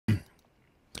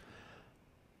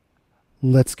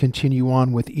Let's continue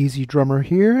on with EZDrummer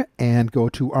here and go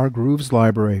to our Grooves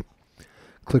library.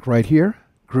 Click right here,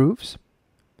 Grooves.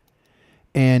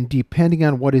 And depending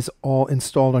on what is all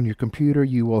installed on your computer,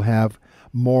 you will have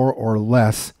more or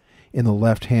less in the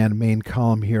left-hand main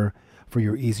column here for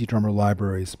your EZDrummer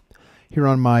libraries. Here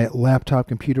on my laptop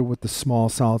computer with the small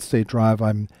solid-state drive,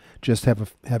 I'm just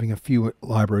having a few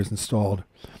libraries installed,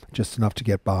 just enough to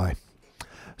get by.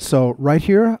 So right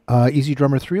here,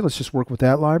 EZDrummer 3, let's just work with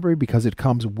that library because it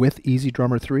comes with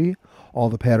EZDrummer 3. All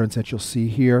the patterns that you'll see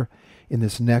here in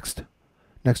this next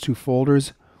two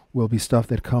folders will be stuff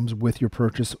that comes with your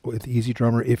purchase with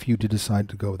EZDrummer if you did decide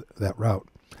to go that route.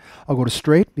 I'll go to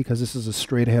straight because this is a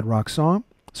straight ahead rock song,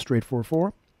 straight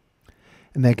 4/4.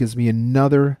 And that gives me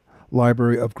another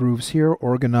library of grooves here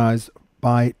organized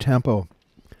by tempo.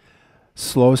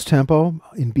 Slowest tempo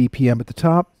in BPM at the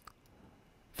top,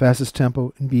 fastest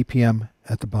tempo in BPM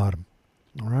at the bottom.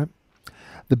 All right.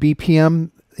 The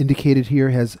BPM indicated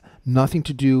here has nothing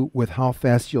to do with how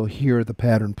fast you'll hear the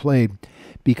pattern played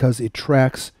because it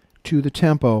tracks to the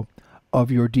tempo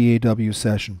of your DAW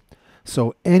session.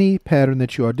 So any pattern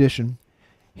that you audition,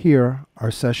 here our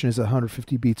session is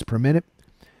 150 beats per minute.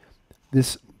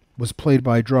 This was played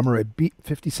by a drummer at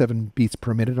 57 beats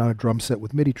per minute on a drum set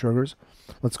with MIDI triggers.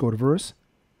 Let's go to verse,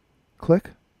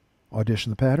 click,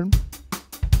 audition the pattern.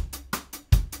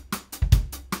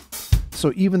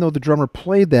 So even though the drummer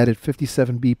played that at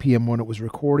 57 BPM when it was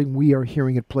recording, we are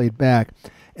hearing it played back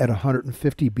at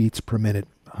 150 beats per minute,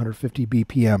 150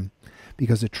 BPM,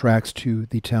 because it tracks to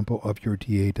the tempo of your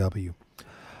DAW.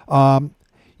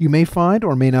 You may find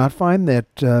or may not find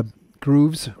that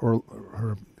grooves or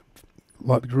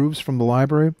grooves from the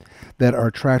library that are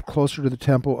tracked closer to the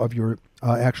tempo of your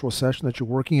actual session that you're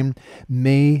working in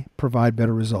may provide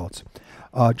better results.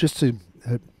 Just to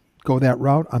go that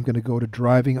route, I'm going to go to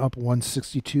driving up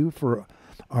 162 for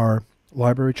our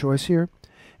library choice here,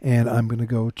 and I'm going to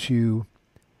go to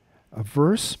a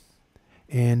verse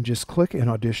and just click and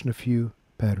audition a few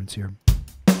patterns here.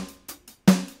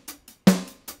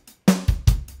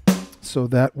 So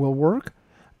that will work.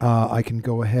 I can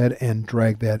go ahead and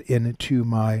drag that into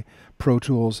my Pro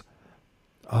Tools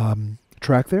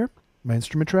track there, my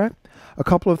instrument track. A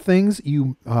couple of things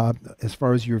as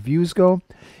far as your views go,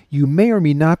 you may or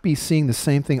may not be seeing the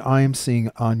same thing I am seeing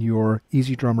on your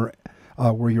EZDrummer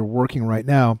where you're working right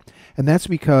now, and that's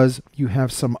because you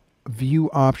have some view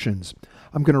options.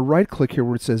 I'm going to right click here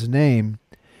where it says name,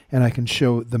 and I can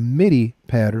show the MIDI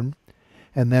pattern,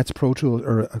 and that's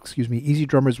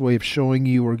EZDrummer's way of showing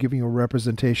you or giving you a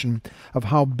representation of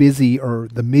how busy or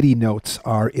the MIDI notes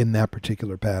are in that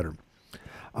particular pattern.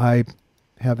 I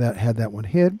had that one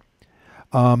hid.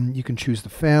 You can choose the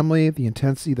family, the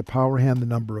intensity, the power hand, the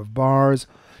number of bars.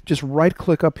 Just right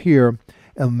click up here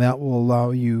and that will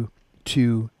allow you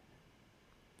to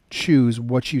choose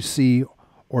what you see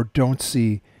or don't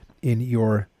see in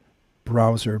your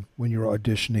browser when you're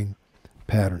auditioning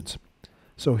patterns.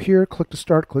 So here, click to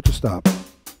start, click to stop.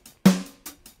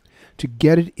 To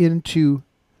get it into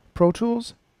Pro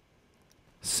Tools,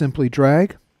 simply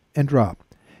drag and drop.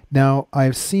 Now,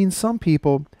 I've seen some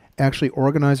people actually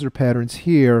organize their patterns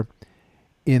here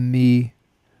in the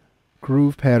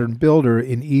Groove Pattern Builder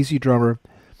in EZDrummer.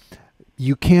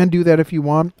 You can do that if you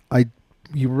want.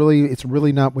 It's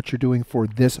really not what you're doing for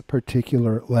this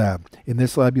particular lab. In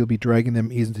this lab, you'll be dragging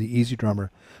them into EZDrummer.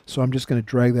 So I'm just going to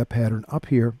drag that pattern up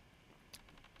here,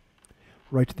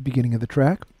 right to the beginning of the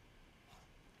track.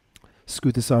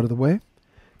 Scoot this out of the way.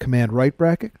 Command right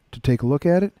bracket to take a look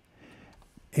at it.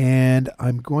 And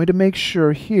I'm going to make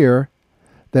sure here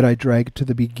that I drag it to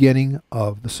the beginning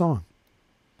of the song.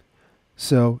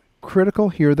 So critical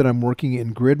here that I'm working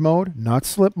in grid mode, not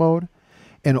slip mode,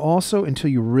 and also until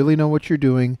you really know what you're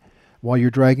doing while you're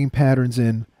dragging patterns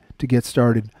in to get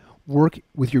started, work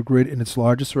with your grid in its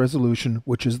largest resolution,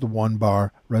 which is the 1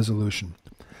 bar resolution.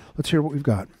 Let's hear what we've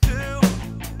got.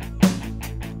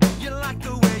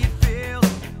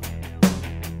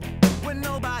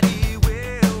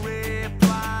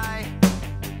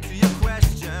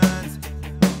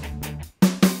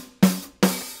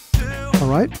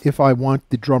 Right, if I want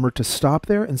the drummer to stop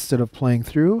there instead of playing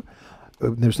through,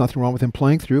 there's nothing wrong with him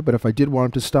playing through, but if I did want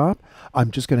him to stop,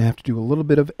 I'm just going to have to do a little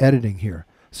bit of editing here.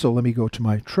 So let me go to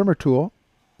my trimmer tool,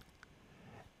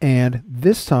 and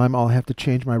this time I'll have to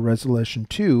change my resolution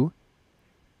to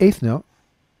 1/8 note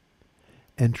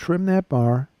and trim that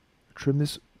bar, trim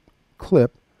this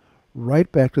clip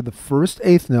right back to the first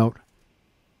 1/8 note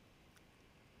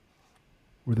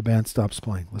where the band stops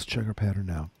playing. Let's check our pattern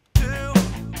now.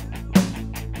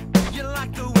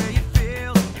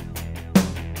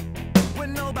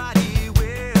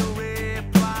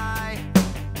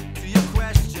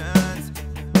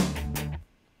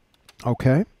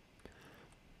 Okay.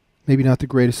 Maybe not the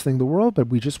greatest thing in the world, but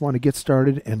we just want to get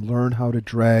started and learn how to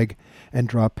drag and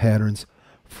drop patterns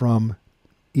from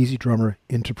EZDrummer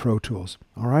into Pro Tools.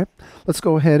 All right, let's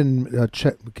go ahead and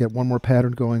get one more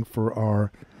pattern going for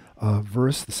our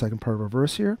verse, the second part of our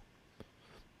verse here.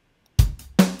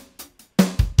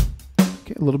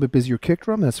 Okay, a little bit busier kick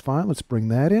drum, that's fine. Let's bring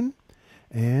that in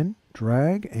and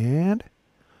drag and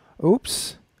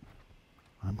oops.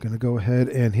 I'm going to go ahead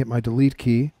and hit my delete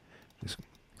key. Just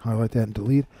highlight that and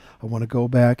delete. I want to go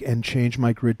back and change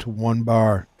my grid to 1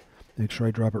 bar. Make sure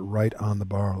I drop it right on the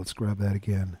bar. Let's grab that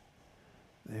again.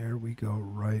 There we go,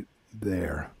 right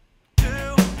there.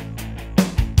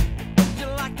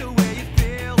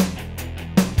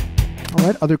 All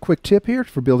right, other quick tip here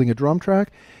for building a drum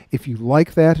track. If you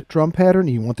like that drum pattern,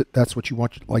 you want that's what you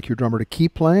want like your drummer to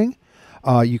keep playing,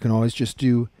 you can always just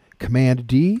do Command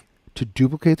D to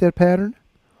duplicate that pattern,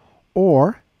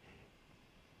 or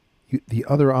the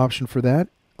other option for that,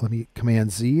 let me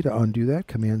Command Z to undo that.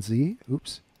 Command Z,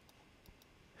 oops.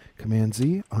 Command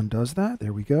Z undoes that.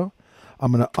 There we go.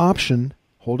 I'm going to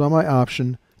hold on my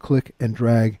Option, click and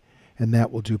drag, and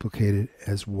that will duplicate it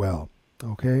as well.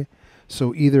 Okay,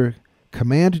 so either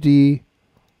Command D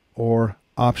or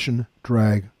Option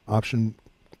drag,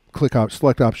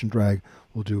 select Option drag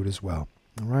will do it as well.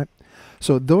 All right.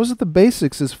 So those are the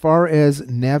basics as far as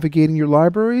navigating your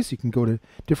libraries. You can go to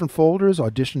different folders,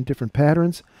 audition different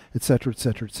patterns, etc.,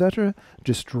 etc., etc.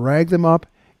 Just drag them up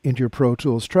into your Pro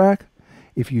Tools track.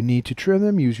 If you need to trim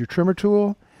them, use your trimmer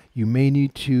tool. You may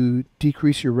need to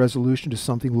decrease your resolution to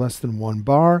something less than 1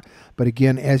 bar. But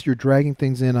again, as you're dragging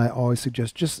things in, I always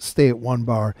suggest just stay at 1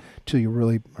 bar till you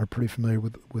really are pretty familiar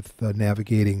with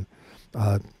navigating,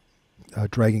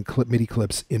 dragging MIDI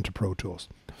clips into Pro Tools.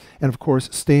 And of course,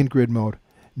 stay in grid mode,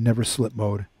 never slip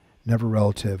mode, never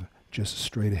relative, just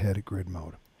straight ahead grid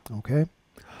mode. Okay?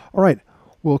 All right,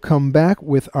 we'll come back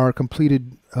with our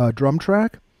completed drum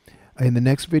track in the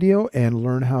next video and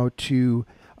learn how to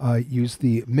use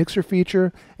the mixer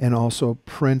feature and also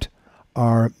print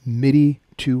our MIDI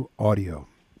to audio.